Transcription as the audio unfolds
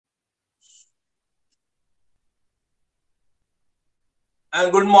And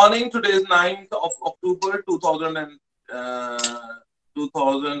good morning. Today is 9th of October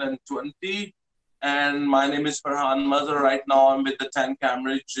 2020. And my name is Ferhan Mazher. Right now, I'm with the 10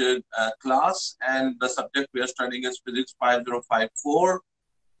 Cambridge class, and the subject we are studying is Physics 5054.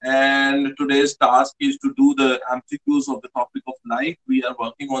 And today's task is to do the MCQs of the topic of light. We are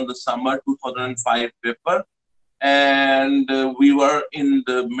working on the summer 2005 paper, and we were in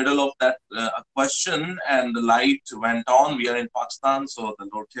the middle of that question, and the light went on. We are in Pakistan, so the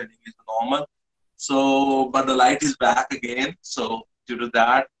load shedding is normal. So but the light is back again, so due to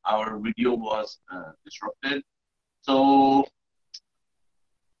that our video was disrupted. So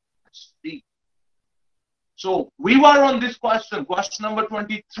let's see. So we were on this question number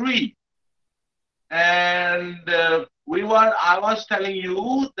 23, and I was telling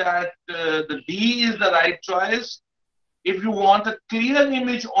you that the D is the right choice. If you want a clear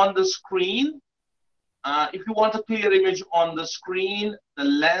image on the screen, the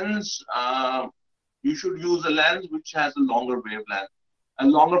lens, you should use a lens which has a longer wavelength, a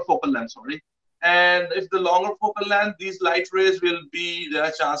longer focal length, sorry. And if the longer focal length, these light rays will be, there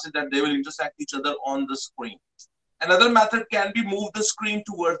are chances that they will intersect each other on the screen. Another method can be move the screen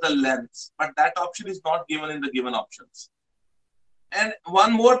towards the lens, but that option is not given in the given options. And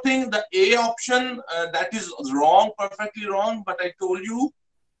one more thing, the A option, that is wrong, perfectly wrong, but I told you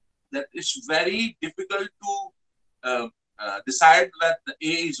that it's very difficult to decide that the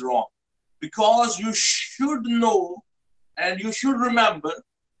A is wrong, because you should know and you should remember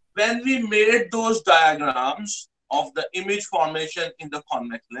when we made those diagrams of the image formation in the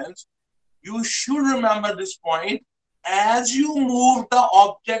convex lens, you should remember this point. As you move the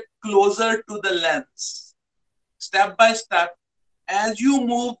object closer to the lens, step by step, as you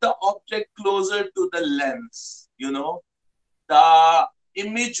move the object closer to the lens, the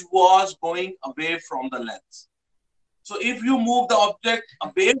image was going away from the lens. So if you move the object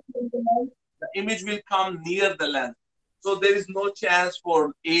away from the lens, the image will come near the lens. So there is no chance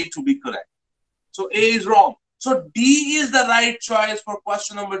for A to be correct. So A is wrong. So D is the right choice for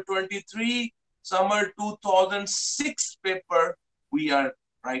question number 23, summer 2006 paper. We are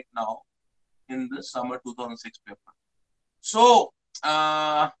right now in the summer 2006 paper. So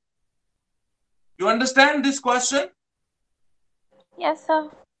you understand this question? Yes,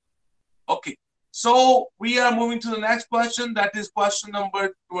 sir. Okay. So we are moving to the next question. That is question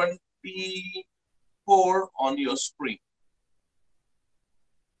number 24 on your screen.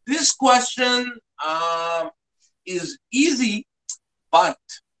 This question is easy, but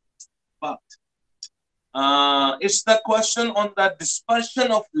it's the question on the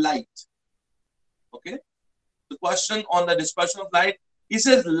dispersion of light. Okay. The question on the dispersion of light. It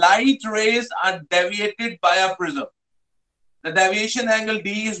says light rays are deviated by a prism. The deviation angle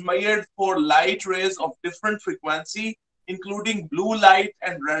D is measured for light rays of different frequency, including blue light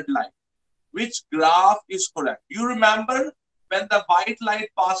and red light. Which graph is correct? You remember when the white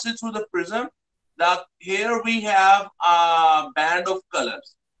light passes through the prism, here we have a band of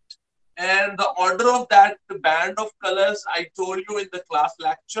colors. And the order of that band of colors, I told you in the class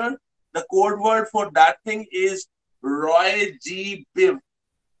lecture, the code word for that thing is Roy G. Biv.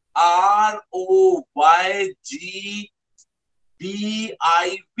 ROYGBIV.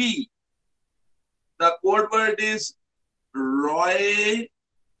 The code word is Roy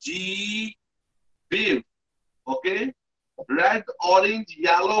G. Biv. Okay? Red, orange,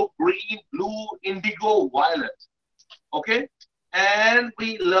 yellow, green, blue, indigo, violet. Okay? And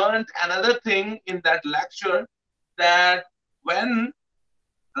we learned another thing in that lecture, that when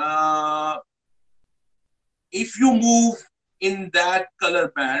if you move in that color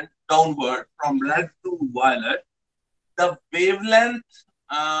band downward from red to violet, the wavelength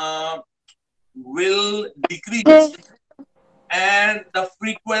will decrease and the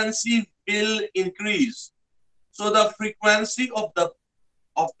frequency will increase. So the frequency of the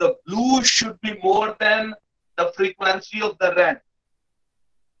blue should be more than the frequency of the red.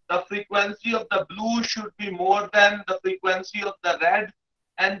 The frequency of the blue should be more than the frequency of the red,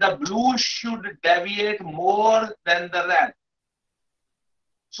 and the blue should deviate more than the red.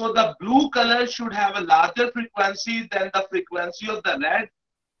 So the blue color should have a larger frequency than the frequency of the red,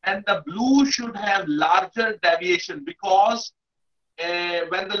 and the blue should have larger deviation, because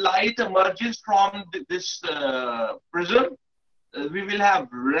when the light emerges from this prism, we will have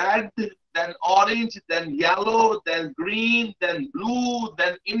red, then orange, then yellow, then green, then blue,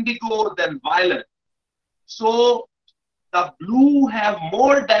 then indigo, then violet. So the blue have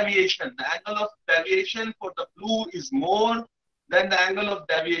more deviation. The angle of deviation for the blue is more than the angle of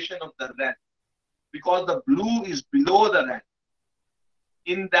deviation of the red, because the blue is below the red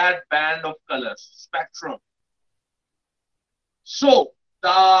in that band of colors spectrum. So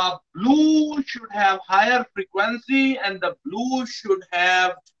the blue should have higher frequency and the blue should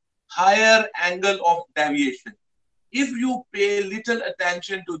have higher angle of deviation. If you pay little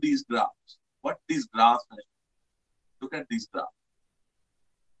attention to these graphs, what these graphs are, look at these graphs.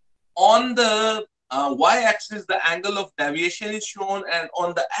 On the y-axis, the angle of deviation is shown, and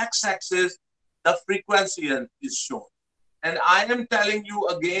on the x-axis, the frequency is shown. And I am telling you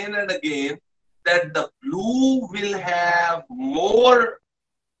again and again that the blue will have more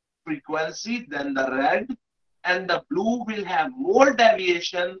frequency than the red, and the blue will have more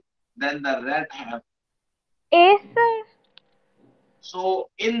deviation than the red have. A, sir. So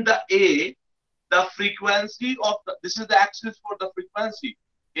in the A, the frequency of this is the axis for the frequency.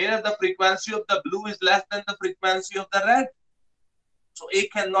 Here the frequency of the blue is less than the frequency of the red. So A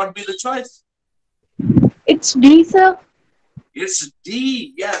cannot be the choice. It's D, sir. It's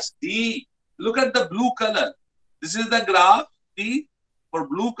D. Yes, D. Look at the blue color. This is the graph. D for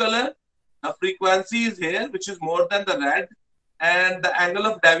blue color. The frequency is here, which is more than the red, and the angle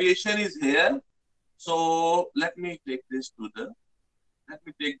of deviation is here. So let me take this to the. Let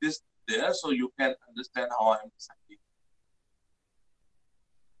me take this there so you can understand how I am deciding.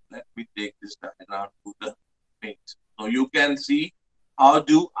 Let me take this diagram to the paint so you can see how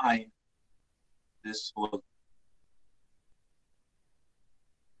do I this whole.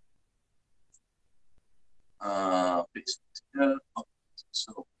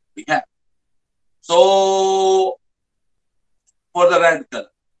 So we have. So for the red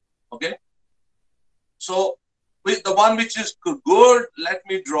color, okay. So with the one which is good, let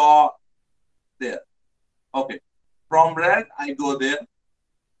me draw there. Okay, from red I go there,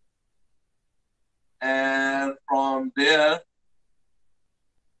 and from there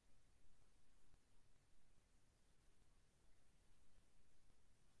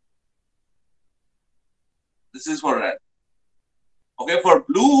this is for red. Okay, for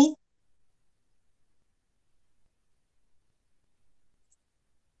blue,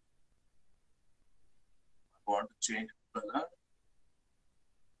 I want to change color.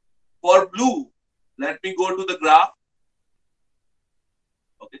 For blue, let me go to the graph.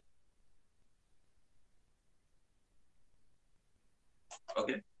 Okay.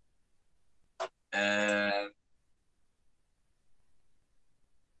 Okay. And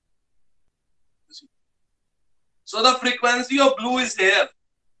so the frequency of blue is here,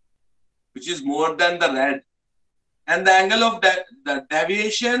 which is more than the red. And the angle of the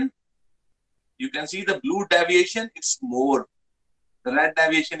deviation, you can see the blue deviation, it's more. The red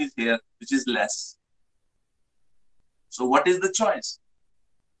deviation is here, which is less. So what is the choice?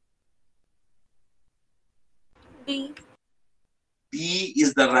 D. B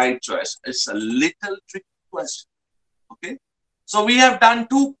is the right choice. It's a little tricky question. Okay. So we have done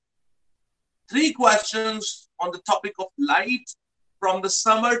three questions on the topic of light from the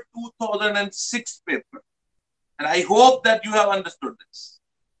summer 2006 paper. And I hope that you have understood this.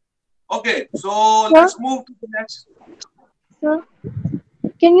 Okay, so let's move to the next. Sir,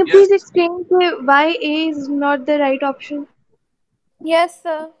 can you Yes. please explain why A is not the right option? Yes,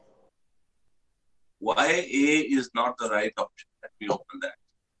 sir. Why A is not the right option? Let me open that.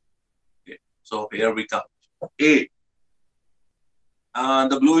 Okay, so here we come. A.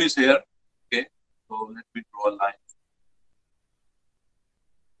 The blue is here. Okay, so let me draw a line.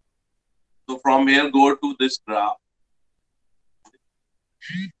 So from here, go to this graph.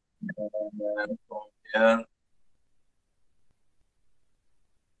 And from here,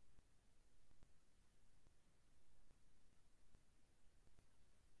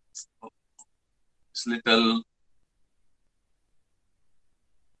 this little.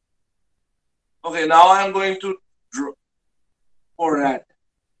 Okay, now I am going to draw for red.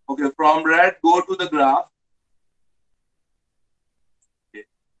 Okay, from red, go to the graph. Okay.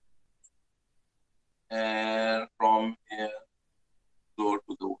 And from here, go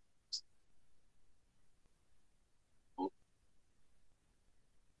to the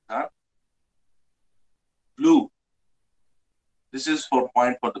blue. This is for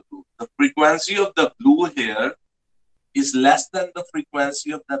point for the blue. The frequency of the blue here is less than the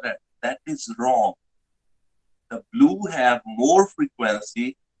frequency of the red. That is wrong. The blue have more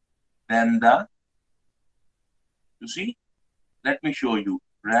frequency than the, you see, let me show you.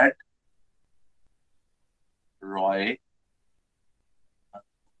 Red, Roy,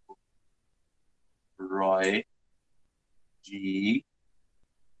 G,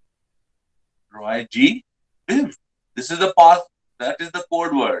 Viv. This is the path, that is the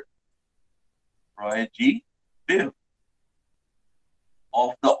code word. Roy G, Viv.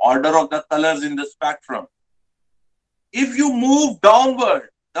 Of the order of the colors in the spectrum. If you move downward,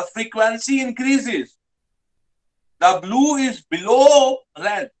 the frequency increases. The blue is below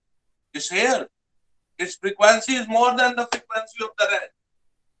red. It's here. Its frequency is more than the frequency of the red.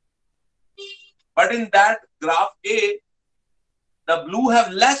 But in that graph A, the blue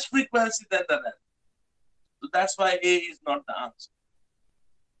have less frequency than the red. So that's why A is not the answer.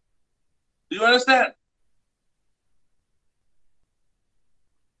 Do you understand?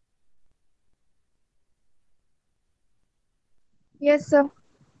 Yes, sir.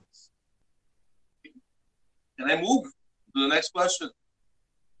 Can I move to the next question?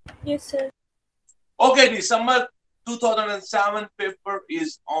 Yes, sir. Okay, the summer 2007 paper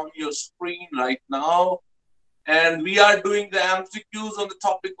is on your screen right now. And we are doing the MCQs on the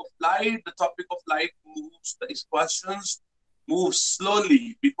topic of light. The topic of light moves, these questions move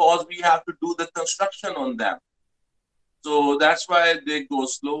slowly because we have to do the construction on them. So that's why they go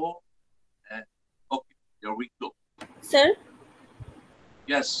slow. And okay, here we go. Sir,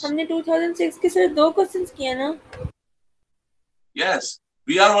 Yes. हमने 2006 के sir 2 questions किए ना? Yes.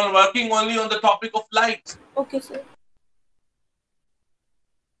 We are working only on the topic of light. Okay, sir.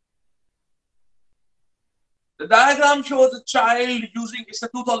 The diagram shows a child using, it's a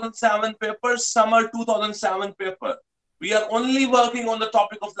 2007 paper, summer 2007 paper. We are only working on the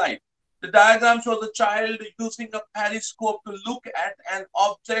topic of light. The diagram shows a child using a periscope to look at an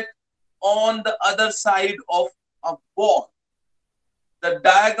object on the other side of a ball. The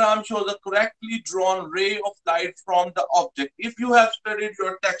diagram shows a correctly drawn ray of light from the object. If you have studied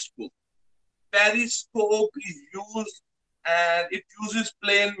your textbook, periscope is used and it uses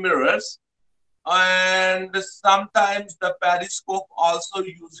plane mirrors. And sometimes the periscope also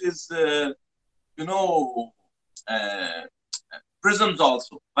uses, prisms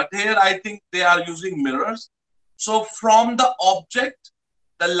also. But here I think they are using mirrors. So from the object,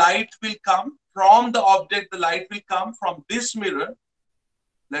 the light will come. From the object, the light will come from this mirror.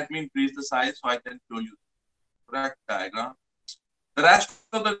 Let me increase the size so I can show you the correct diagram. The rest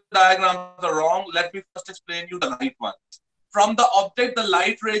of the diagrams are wrong. Let me first explain you the right one. From the object, the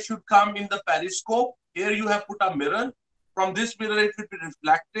light ray should come in the periscope. Here you have put a mirror. From this mirror, it will be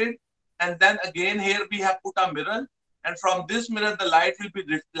reflected. And then again, here we have put a mirror. And from this mirror, the light will be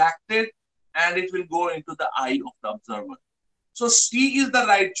reflected and it will go into the eye of the observer. So C is the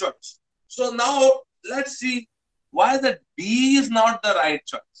right choice. So now let's see why the D is not the right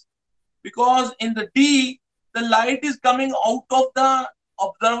choice. Because in the D, the light is coming out of the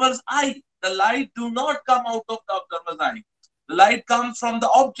observer's eye. The light do not come out of the observer's eye. The light comes from the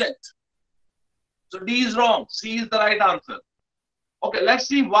object. So D is wrong. C is the right answer. Okay, let's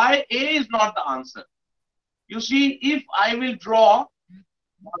see why A is not the answer. You see, if I will draw,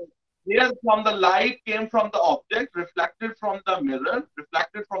 here from the light came from the object, reflected from the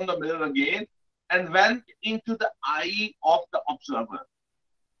mirror again, and went into the eye of the observer.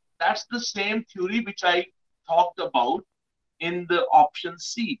 That's the same theory which I talked about in the option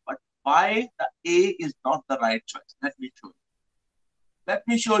C. But why the A is not the right choice? Let me show you. Let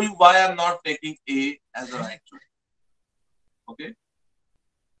me show you why I'm not taking A as the right choice. Okay?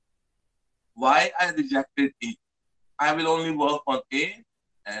 Why I rejected A. I will only work on A,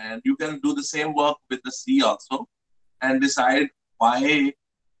 and you can do the same work with the C also and decide why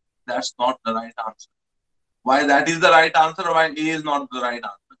that's not the right answer. Why that is the right answer or why A is not the right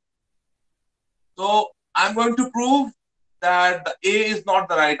answer. So I'm going to prove that the A is not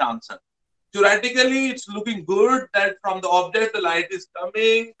the right answer. Theoretically, it's looking good that from the object, the light is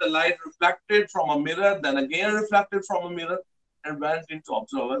coming, the light reflected from a mirror, then again reflected from a mirror and went into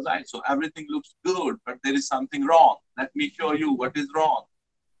observer's eye. So everything looks good, but there is something wrong. Let me show you what is wrong.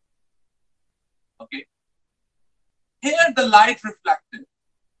 Okay. Here the light reflected.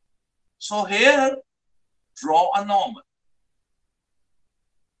 So here, draw a normal.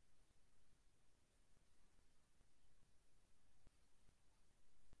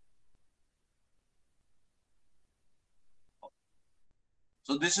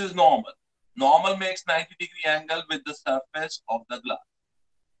 So this is normal. Normal makes 90-degree angle with the surface of the glass.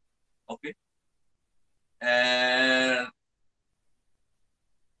 Okay. And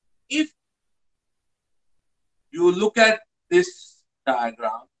if you look at this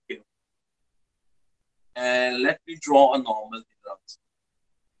diagram here, and let me draw a normal here also.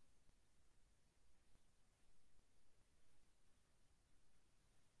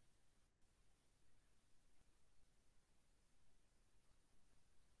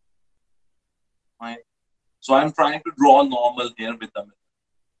 Fine. So I'm trying to draw normal here with the mirror.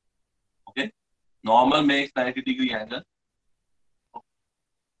 Okay. Normal makes 90-degree angle.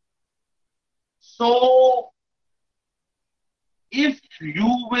 So if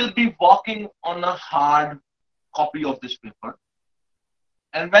you will be working on a hard copy of this paper,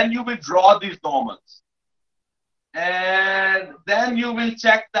 and when you will draw these normals, And then you will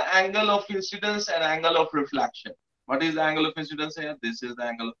check the angle of incidence and angle of reflection. What is the angle of incidence here? This is the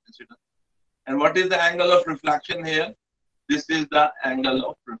angle of incidence. And what is the angle of reflection here? This is the angle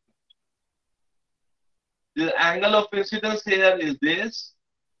of reflection. The angle of incidence here is this,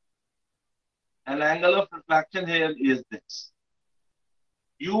 and angle of reflection here is this.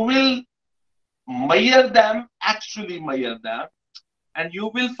 You will measure them, actually measure them, and you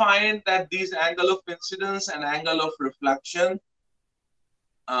will find that these angle of incidence and angle of reflection,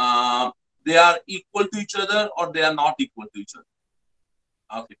 they are equal to each other or they are not equal to each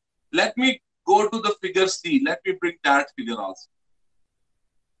other. Okay. Let me go to the figure C. Let me bring that figure also.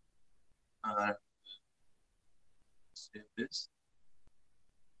 Save this.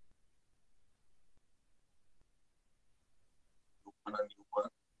 Open a new one.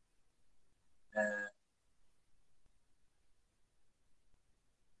 And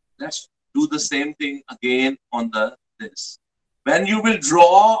let's do the same thing again on this. When you will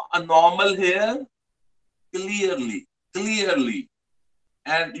draw a normal here, clearly,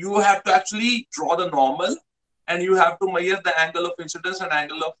 and you have to actually draw the normal, and you have to measure the angle of incidence and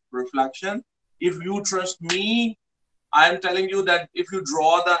angle of reflection. If you trust me, I am telling you that if you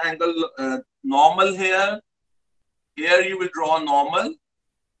draw the angle normal here you will draw normal,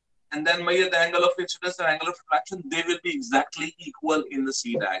 and then measure the angle of incidence and angle of reflection, they will be exactly equal in the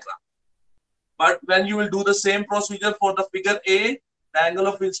C diagram. But when you will do the same procedure for the figure A, the angle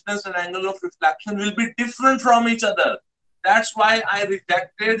of incidence and angle of reflection will be different from each other. That's why I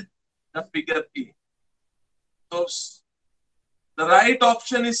rejected the figure A. So the right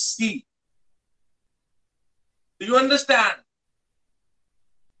option is C. Do you understand?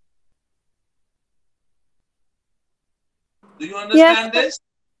 Do you understand this?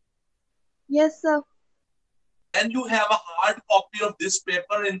 Yes, sir. And you have a hard copy of this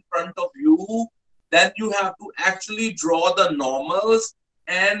paper in front of you, then you have to actually draw the normals,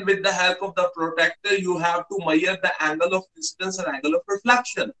 and with the help of the protector, you have to measure the angle of incidence and angle of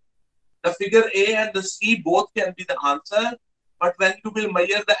reflection. The figure A and the C both can be the answer, but when you will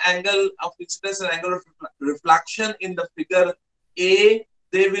measure the angle of incidence and angle of reflection in the figure A,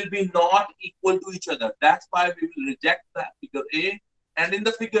 they will be not equal to each other. That's why we will reject the figure A. And in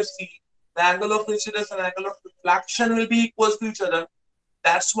the figure C, the angle of incidence and angle of reflection will be equal to each other.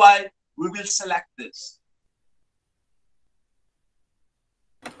 That's why we will select this.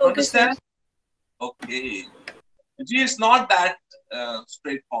 Okay, understand? sir. Okay. Gee, it's not that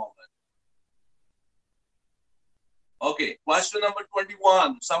straightforward. Okay, question number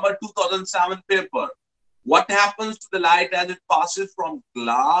 21, summer 2007 paper. What happens to the light as it passes from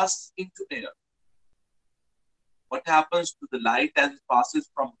glass into air? What happens to the light as it passes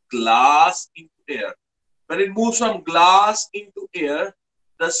from glass into air? When it moves from glass into air,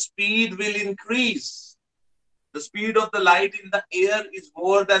 the speed will increase. The speed of the light in the air is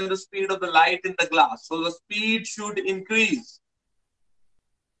more than the speed of the light in the glass. So the speed should increase.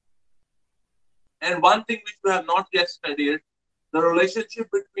 And one thing which we have not yet studied, the relationship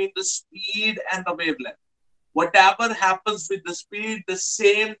between the speed and the wavelength. Whatever happens with the speed, the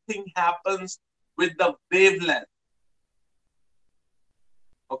same thing happens with the wavelength.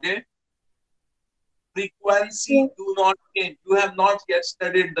 Okay? Frequency do not change. You have not yet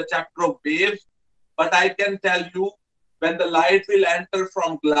studied the chapter of waves, but I can tell you when the light will enter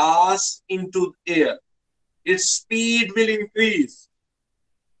from glass into air, its speed will increase.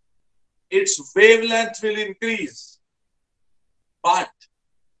 Its wavelength will increase. But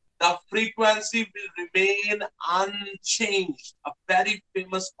the frequency will remain unchanged. A very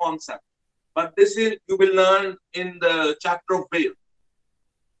famous concept. But this is you will learn in the chapter of wave.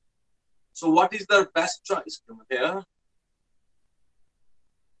 So what is the best choice here?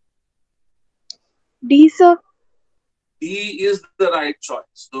 D, sir. D is the right choice.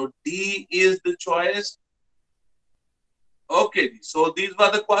 So D is the choice. Okay, so these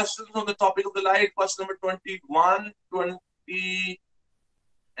were the questions on the topic of the light. Question number 21, 20,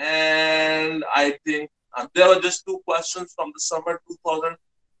 and I think there were just two questions from the summer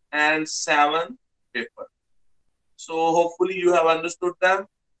 2007 paper. So hopefully you have understood them.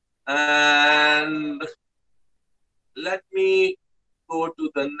 And let me go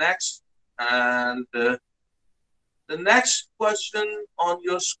to the next. And the next question on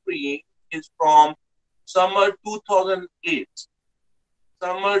your screen is from summer 2008.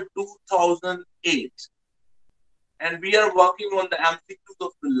 Summer 2008. And we are working on the MCQs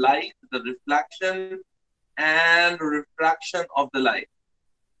of the light, the reflection and refraction of the light.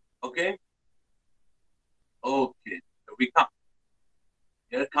 Okay? Okay, here we come.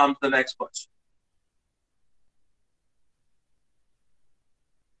 Here comes the next question.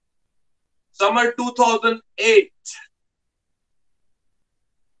 Summer 2008.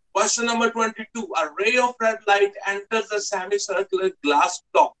 Question number 22. A ray of red light enters a semicircular glass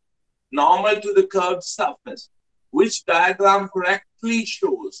block normal to the curved surface. Which diagram correctly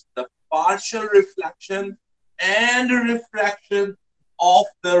shows the partial reflection and refraction of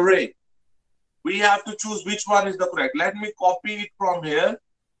the ray? We have to choose which one is the correct. Let me copy it from here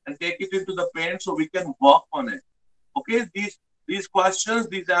and take it into the paint so we can work on it. Okay, these questions,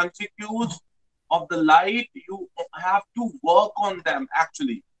 these MCQs of the light, you have to work on them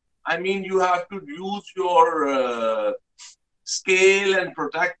actually. I mean, you have to use your scale and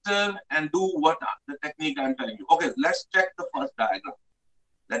protractor and do what the technique I'm telling you. Okay, let's check the first diagram.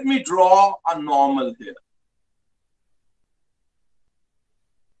 Let me draw a normal here.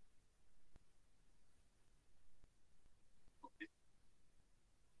 Okay.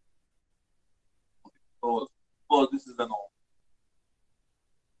 So this is the normal.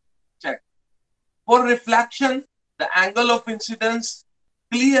 Check. For reflection, the angle of incidence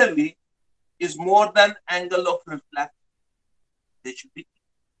clearly is more than angle of reflection. They should be.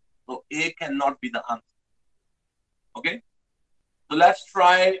 So A cannot be the answer. Okay. So let's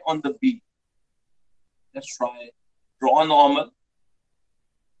try on the B. Let's try draw normal.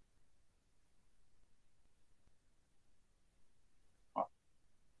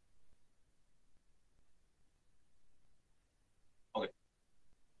 Okay.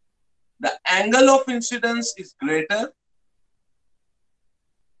 The angle of incidence is greater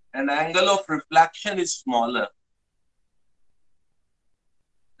and angle of reflection is smaller.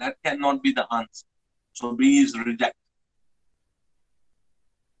 That cannot be the answer. So B is rejected.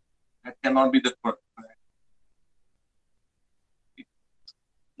 That cannot be the correct.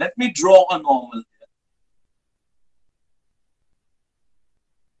 Let me draw a normal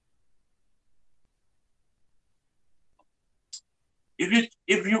here.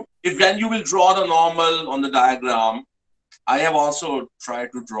 If when you will draw the normal on the diagram, I have also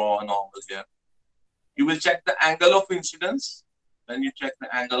tried to draw a normal here. You will check the angle of incidence. Then you check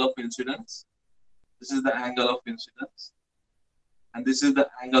the angle of incidence. This is the angle of incidence. And this is the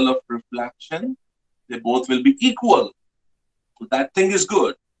angle of reflection. They both will be equal. So that thing is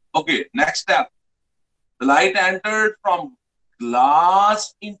good. Okay, next step. The light entered from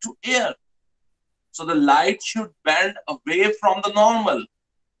glass into air. So the light should bend away from the normal.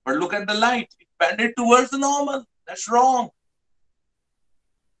 But look at the light. It bended towards the normal. That's wrong.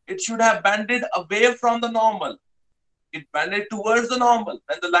 It should have bended away from the normal. It bended towards the normal.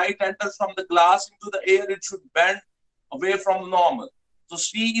 When the light enters from the glass into the air, it should bend away from the normal. So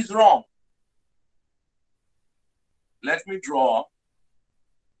C is wrong. Let me draw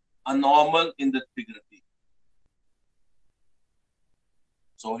a normal in the figure D.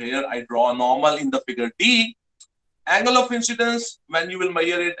 So here I draw a normal in the figure D. Angle of incidence, when you will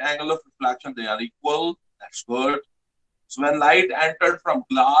measure it, angle of reflection, they are equal. That's good. So when light entered from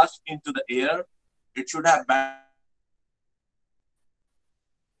glass into the air, it should have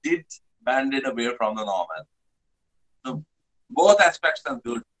banded away from the normal. So both aspects are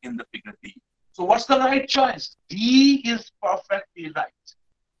good in the figure D. So what's the right choice? D is perfectly right.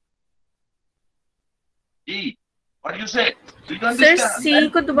 D. What do you say? Do you understand? Sir, C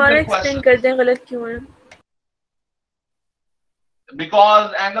को दोबारा explain कर दें गलत क्यों है?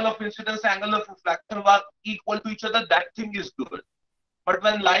 Because angle of incidence, angle of reflection were equal to each other, that thing is good. But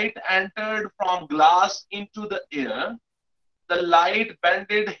when light entered from glass into the air, the light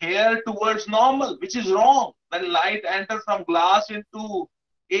bended here towards normal, which is wrong. When light enters from glass into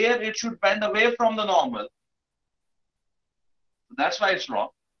air, it should bend away from the normal. That's why it's wrong.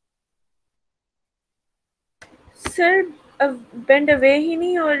 Sir, bend away ही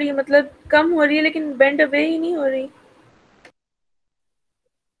नहीं हो रही, मतलब कम हो रही है लेकिन bend away ही नहीं हो रही.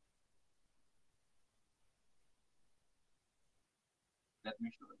 Let me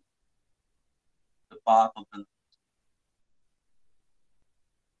show you the path of the light.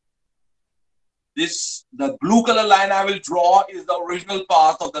 The blue color line I will draw is the original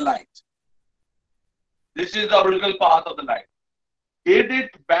path of the light. This is the original path of the light. Did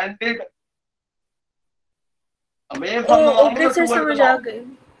it bended away from the normal? Okay, sir, समझ आ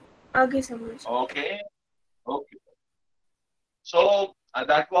गई. आगे समझ. Okay. So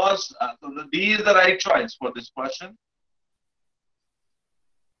that was so the D is the right choice for this question.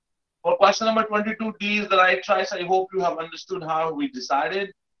 For question number 22, D is the right choice. I hope you have understood how we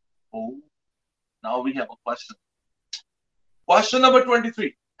decided. Oh, now we have a question. Question number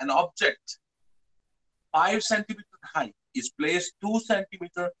 23. An object 5 centimeter high is placed 2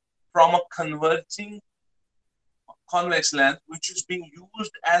 centimeter from a converging convex lens, which is being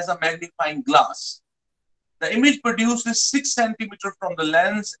used as a magnifying glass. The image produced is 6 centimeter from the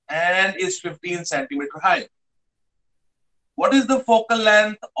lens and is 15 centimeter high. What is the focal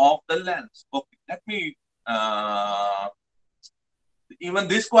length of the lens? Okay, let me, even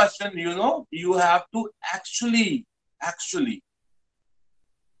this question, you have to actually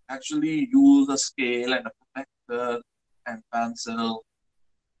use a scale and a protractor and pencil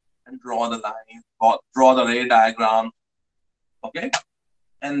and draw the line, draw the ray diagram. Okay,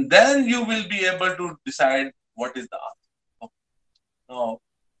 and then you will be able to decide what is the answer. Okay.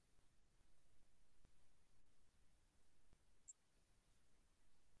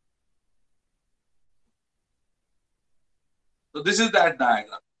 So, this is that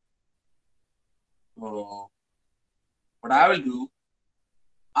diagram. So what I will do,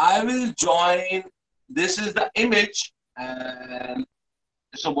 I will join, this is the image, and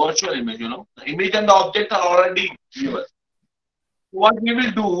it's a virtual image, The image and the object are already given. What we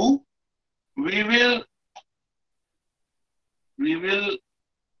will do, we will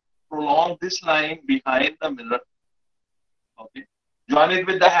prolong this line behind the mirror. Okay. Join it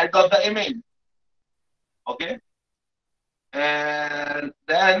with the head of the image. Okay. And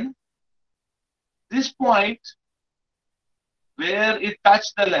then this point where it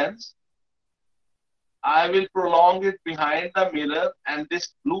touched the lens, I will prolong it behind the mirror, and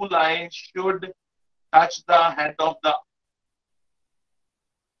this blue line should touch the head of the,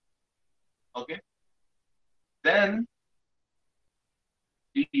 okay. Then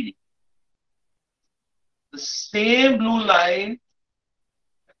the same blue line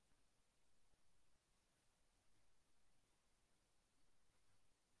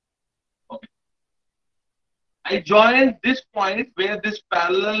I joined this point where this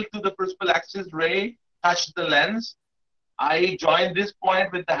parallel to the principal axis ray touched the lens. I joined this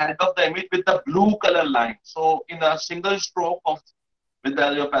point with the head of the image with the blue color line. So in a single stroke of with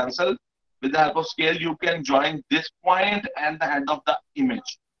your pencil, with the help of scale, you can join this point and the head of the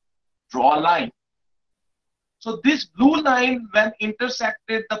image. Draw a line. So this blue line, when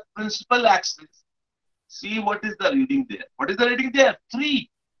intersected the principal axis, see what is the reading there. What is the reading there? 3.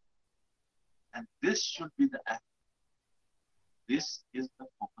 And this should be the axis. This is the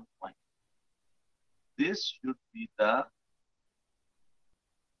focal point. This should be the.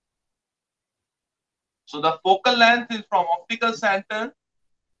 So the focal length is from optical center.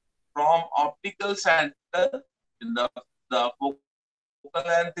 From optical center, the focal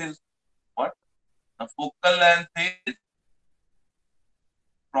length is what? The focal length is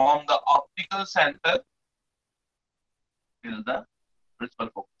from the optical center till the principal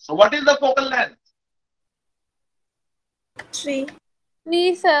focus. So what is the focal length? 3.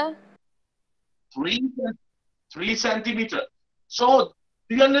 3, sir. 3 centimeter. So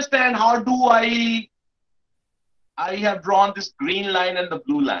do you understand how do I have drawn this green line and the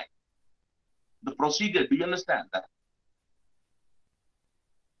blue line? The procedure, do you understand that?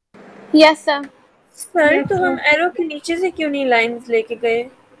 Yes, sir. Sir तो हम arrow के नीचे से क्यों नहीं lines लेके गए?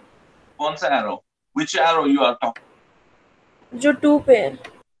 कौन सा arrow? Which arrow you are talking? जो 2 पे है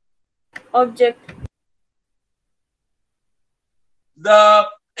object. The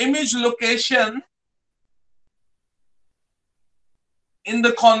image location in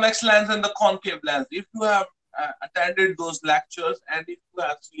the convex lens and the concave lens. If you have attended those lectures and if you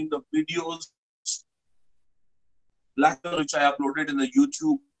have seen the videos, lectures which I uploaded in the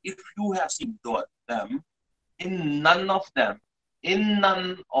YouTube, if you have seen them, in none of them,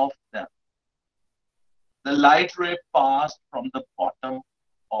 the light ray passed from the bottom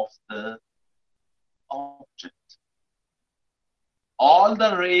of the object. All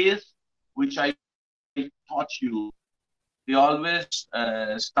the rays which I taught you, they always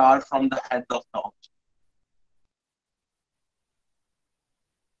start from the head of the object.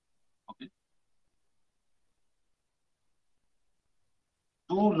 Okay.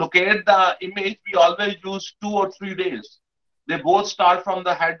 To locate the image, we always use 2 or 3 rays. They both start from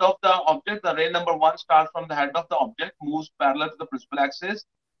the head of the object. The ray number 1 starts from the head of the object, moves parallel to the principal axis,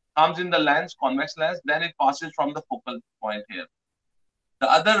 comes in the lens, convex lens, then it passes from the focal point here. The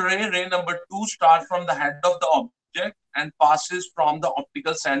other ray number 2, starts from the head of the object and passes from the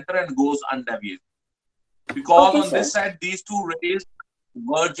optical center and goes undeviated. Because on this side, these 2 rays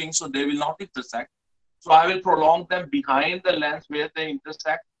merging, so they will not intersect. So I will prolong them behind the lens where they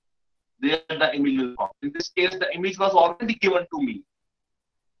intersect. There the image will come. In this case, the image was already given to me.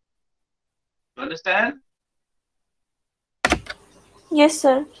 You understand? Yes,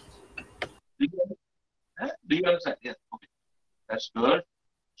 sir. Do you understand? Yes. Okay. That's good.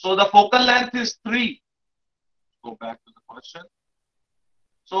 So the focal length is 3. Go back to the question.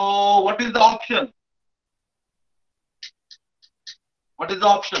 So what is the option? What is the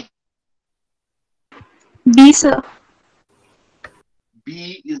option? B, sir.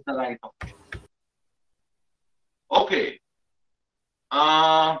 B is the right option. Okay.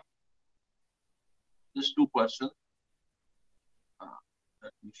 Uh, just two questions.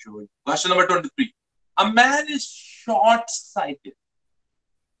 Let me show you. Question number 23. A man is short-sighted.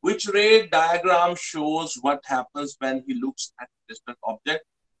 Which ray diagram shows what happens when he looks at a distant object?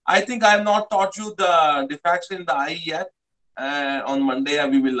 I think I have not taught you the defects in the eye yet. On Monday,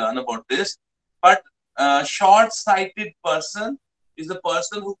 we will learn about this. But a short-sighted person is a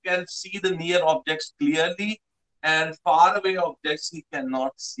person who can see the near objects clearly, and far away objects he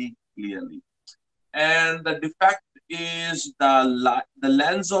cannot see clearly. And the defect is the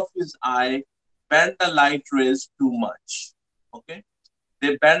lens of his eye bend the light rays too much. Okay,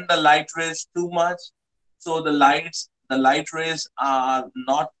 they bend the light rays too much, so the light rays are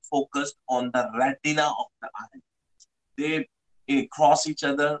not focused on the retina of the eye. They cross each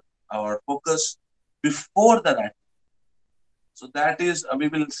other or focus before the retina. So that is, we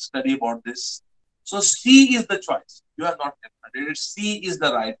will study about this. So C is the choice. You are not decided. C is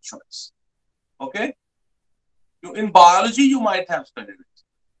the right choice. Okay. In biology, you might have studied it.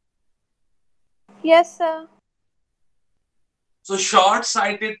 Yes, sir. So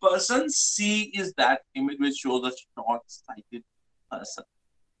short-sighted person, C is that image which shows a short-sighted person.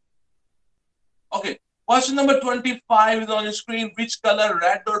 Okay. Question number 25 is on your screen. Which color,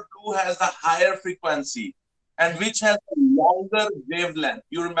 red or blue, has a higher frequency and which has a longer wavelength?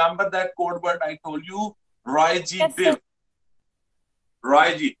 You remember that code word I told you? Roy G. Yes, Biv. sir.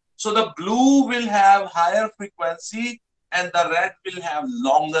 Roy G. So the blue will have higher frequency and the red will have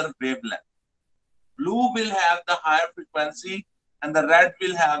longer wavelength. Blue will have the higher frequency and the red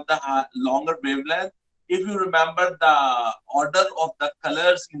will have the longer wavelength. If you remember the order of the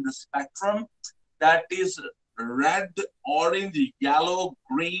colors in the spectrum, that is red, orange, yellow,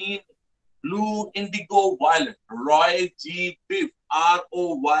 green, blue, indigo, violet. Roy G. Biv.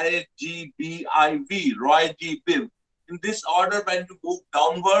 ROYGBIV. Roy G. Biv. In this order, when you move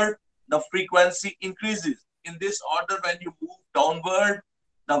downward, the frequency increases. In this order, when you move downward,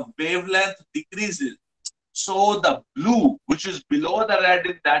 the wavelength decreases. So the blue, which is below the red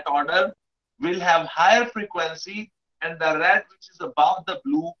in that order, will have higher frequency, and the red, which is above the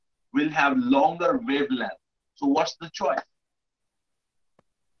blue, will have longer wavelength. So what's the choice?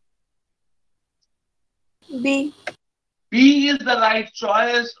 B. B is the right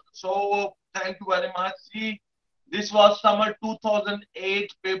choice. So thank you very much. See, this was summer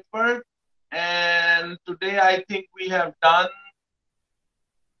 2008 paper, and today I think we have done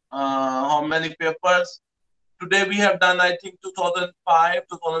how many papers? Today we have done, I think, 2005,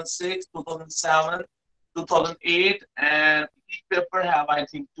 2006, 2007, 2008, and each paper have, I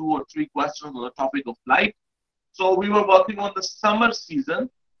think, 2 or 3 questions on the topic of light. So we were working on the summer season,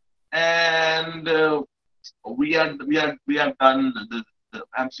 and we have done the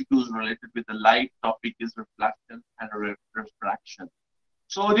MCQs related with the light. Topic is reflection and refraction.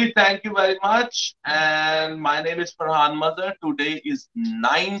 So thank you very much. And my name is Ferhan Mazher. Today is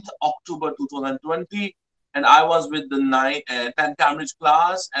 9th October 2020. And I was with the 10th Cambridge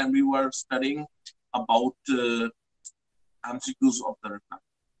class, and we were studying about MCQs of the reflection.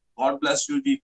 God bless you.